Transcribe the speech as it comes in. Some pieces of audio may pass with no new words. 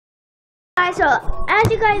Guys, so as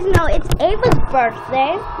you guys know, it's Ava's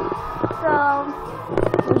birthday. So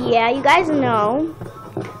yeah, you guys know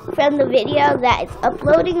from the video that it's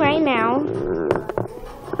uploading right now.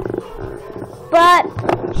 But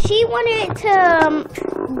she wanted to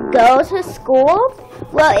go to school.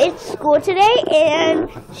 Well, it's school today, and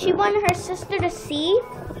she wanted her sister to see.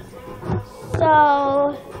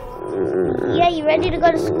 So yeah, you ready to go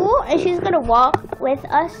to school? And she's gonna walk with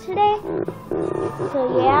us today.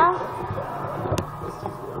 So yeah.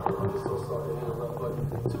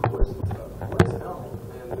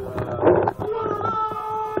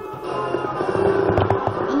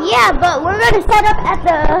 Yeah, but we're gonna set up at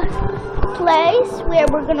the place where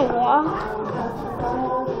we're gonna walk.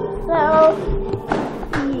 So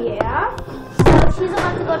yeah. So she's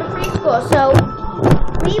about to go to preschool. So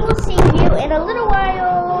we will see you in a little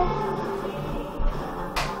while.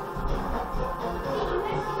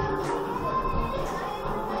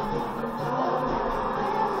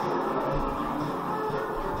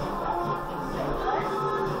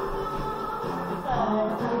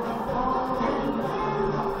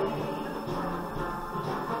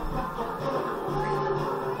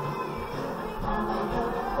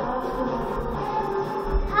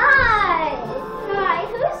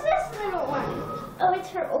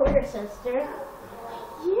 Sister.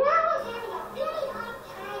 Yeah.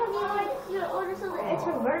 Your older sister. It's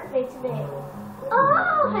her birthday today.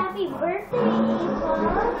 Oh, happy birthday,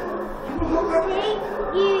 Ava. Thank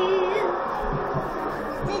you.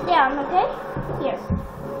 Sit down, okay? Here.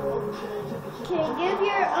 Okay, give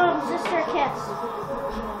your sister a kiss.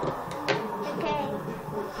 Okay.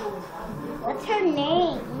 What's her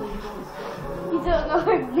name? You don't know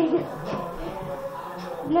her name.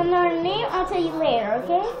 No, her name I'll tell you later,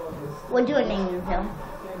 okay? We'll do a name reveal.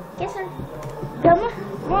 Kiss her. Come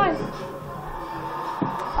on.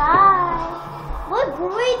 Bye. What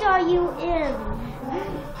grade are you in?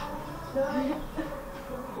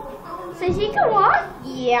 So she can walk?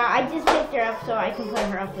 Yeah, I just picked her up so I can put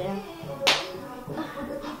her up there.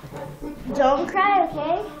 Don't cry,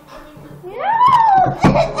 okay? No!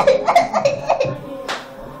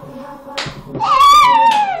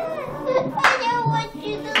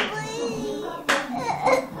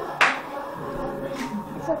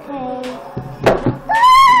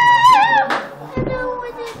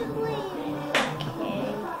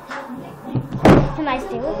 Can I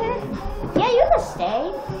stay with her? Yeah, you can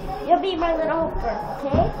stay. You'll be my little helper,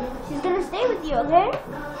 okay? She's gonna stay with you, okay?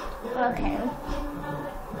 Okay.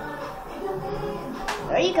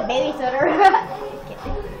 Or you can babysit her.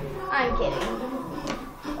 I'm kidding.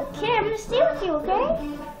 Okay, I'm gonna stay with you, okay?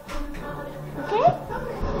 Okay?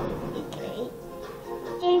 Okay.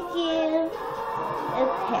 Thank you.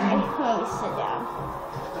 Okay, let me sit down.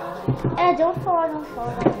 Don't fall.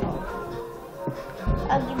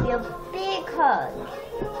 I'll give you a big hug.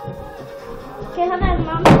 Okay, how about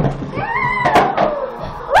Mom?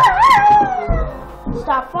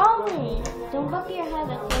 Stop falling. Don't bump your head,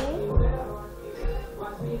 okay?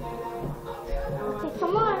 Okay,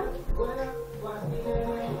 come on.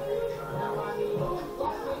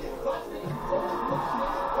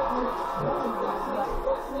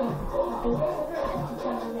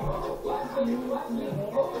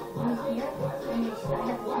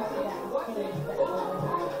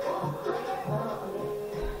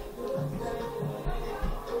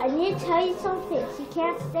 I need to tell you something. She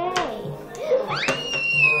can't stay.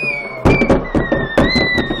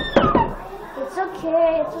 It's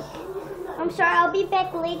okay. I'm sorry. I'll be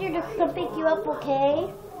back later to come pick you up,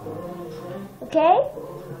 okay? Okay?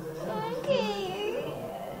 Okay.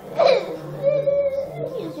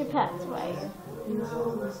 Here's your pacifier.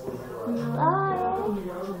 Bye.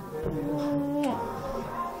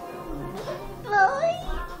 Bye.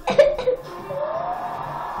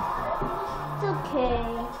 It's okay.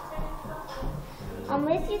 I'm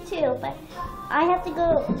with you too, but I have to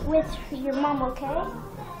go with your mom, okay?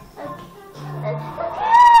 Okay.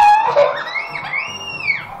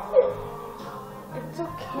 It's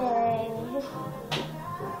okay.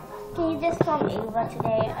 Can you just call me Ava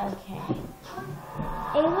today? Okay.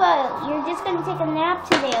 Ava, you're just gonna take a nap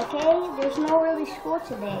today, okay? There's no really school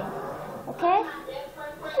today. Okay?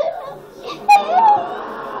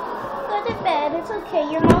 Go to bed. It's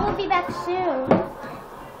okay. Your mom will be back soon.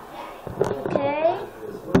 Okay?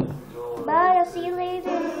 Bye. I'll see you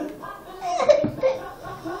later.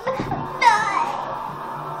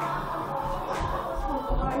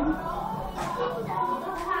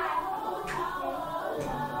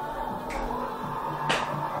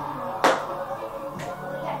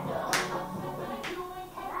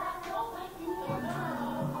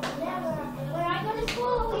 When I go to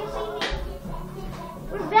school, you see me.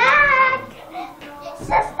 We're back.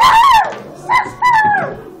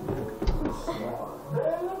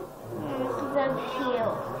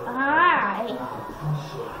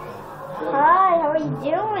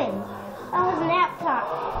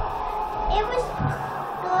 It was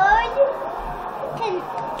good.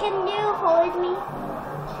 Can you hold me?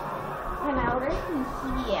 An hour?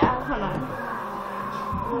 Yeah, hold on.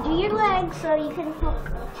 Do your legs so you can hold.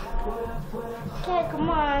 Okay, come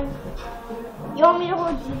on. You want me to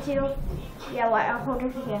hold you too? Yeah, what? I'll hold her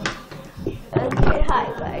hand. Okay, hi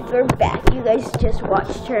guys, we're back. You guys just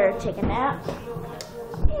watched her take a nap.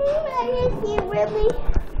 I miss you really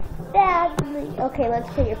badly. Okay, let's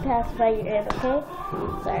put your pacifier in, okay?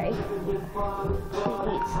 Sorry.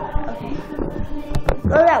 Okay.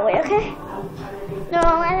 Go that way, okay? No,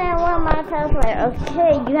 I don't want my pacifier.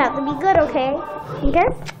 Okay, you have to be good, okay? Okay?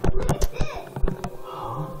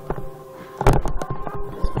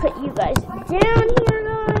 Let's put you guys down here,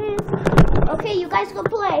 guys. Okay, you guys go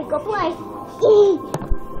play. Go play.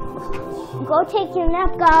 Go take your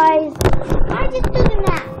nap, guys. I just took a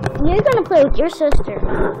nap. You're gonna play with your sister.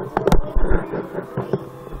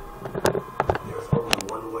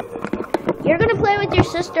 You're gonna play with your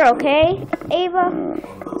sister, okay, Ava?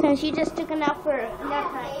 Since you just took a nap for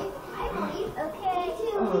nap time. Okay.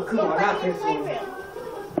 Oh, come on, not this one.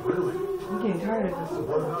 I'm getting tired of this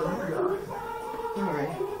one.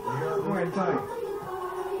 Alright, fine.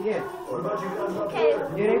 Yeah. Okay.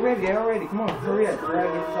 Yeah, they ready, they're all ready. Come on, hurry up. We're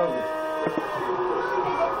out get this over.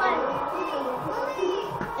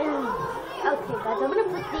 Okay, guys, I'm gonna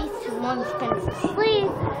put these two munchkins to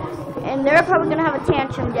sleep, and they're probably gonna have a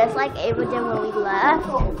tantrum just like Ava did when we left.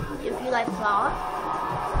 If you guys saw.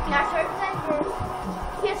 Yeah, her friend.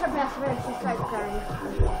 Here's her best friend. She started crying.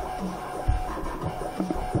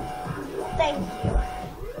 Thank you.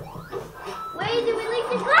 Wait, did we leave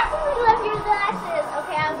your glasses? We left your glasses.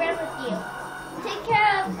 Okay, I'll grab with you. Take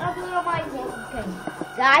care of little Michael. Okay,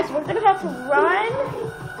 guys, we're gonna have to run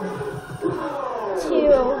to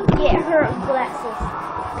get her glasses.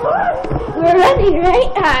 We're running,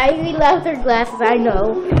 right? We left her glasses, I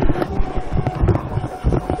know.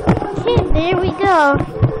 Okay, there we go.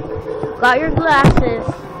 Got your glasses.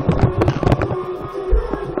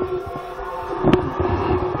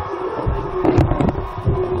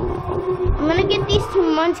 I'm gonna get these two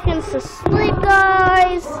munchkins to sleep,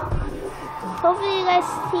 guys. Hopefully you guys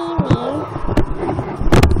see me.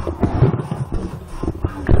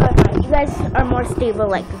 You guys are more stable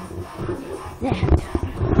like that.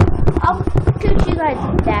 I'll scoot you guys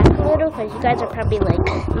back a little because you guys are probably like,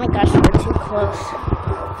 oh my gosh, we're too close.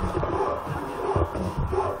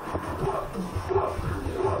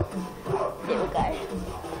 There we go.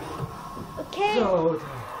 Okay, I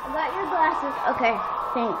got your glasses. Okay,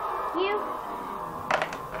 thank you.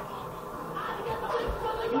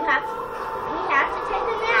 We have to take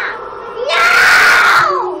a nap. No!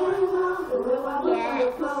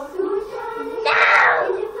 Yes. No!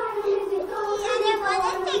 I didn't want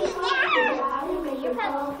to take a nap.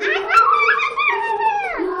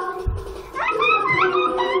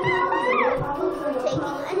 You're taking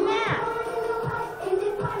a nap.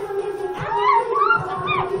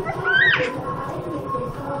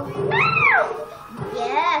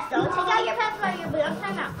 Yes, don't take out your pacifier. You'll be on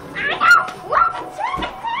timeout. I know! What?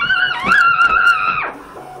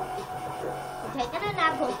 You're taking a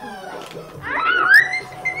nap, both of you guys.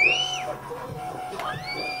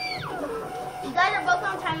 You guys are both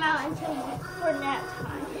on timeout until for nap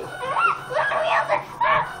time.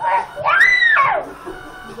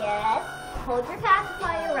 Yes, hold your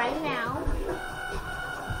pacifier right now.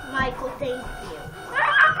 Michael, thank you.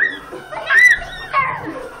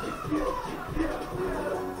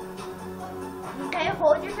 Okay,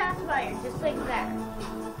 hold your pacifier, just like that.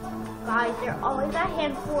 Guys, they're always a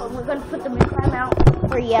handful, and we're going to put them in timeout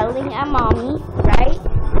for yelling at mommy, right?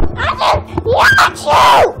 I didn't yell at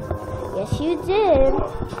you! Yes, you did.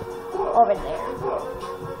 Over there.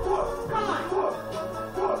 Come on.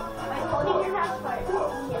 By holding your pacifier.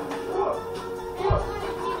 Yes.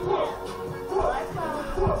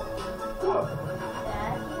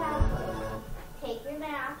 Take your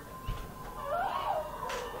nap.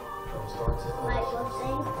 Michael,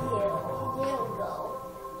 thank you. There we go.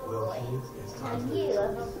 And you,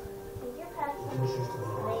 take your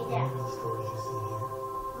pacifier. Lay down.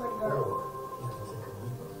 Good girl.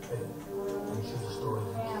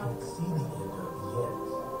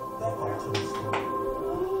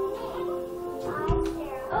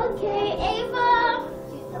 Okay, Ava.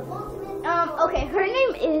 Okay, her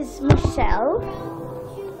name is Michelle.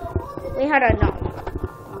 Wait, hold on, no.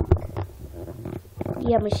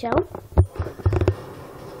 Yeah, Michelle.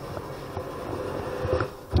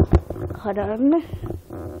 Hold on.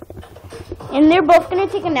 And they're both gonna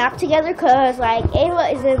take a nap together because, like, Ava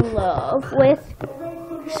is in love with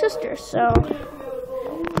her sister, so.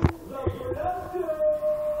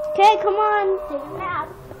 Okay, come on, take a nap.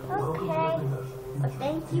 Okay.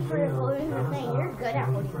 you for holding the thing. You're good at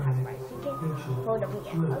holding pacifiers. You can hold them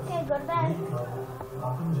again. Okay, go to bed.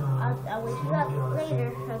 I'll wake you up later.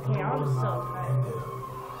 Okay, I'm so tired.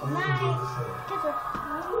 Good night. Kiss her.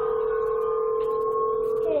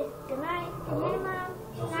 Okay, good night. Good night, Mom.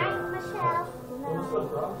 Good night, Michelle. Good night.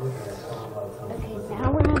 Okay, now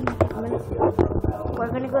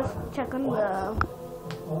we're gonna go check on the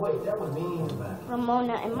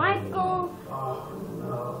Ramona and Michael.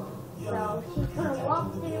 So she's gonna walk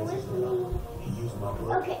there with me.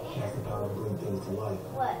 Okay.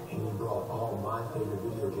 What? And he brought all my favorite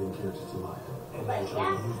video game characters to life. And I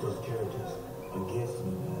tried to use those characters against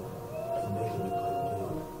me, man. And making me play the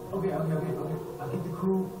game. Okay. I'll get the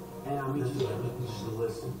crew and I'll meet you. Just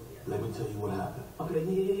listen. Let me tell you what happened. Okay,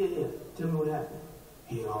 yeah. Tell me what happened.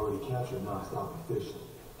 He had already captured non-stop officials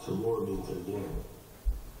to lure me into the game.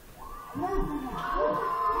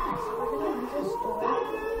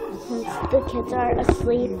 Since the kids are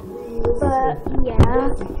asleep. But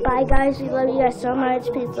yeah, bye guys, we love you guys so much.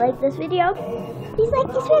 Please like this video, please like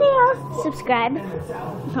this video, subscribe,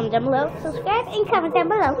 comment down below, subscribe, and comment down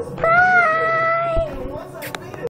below. Bye!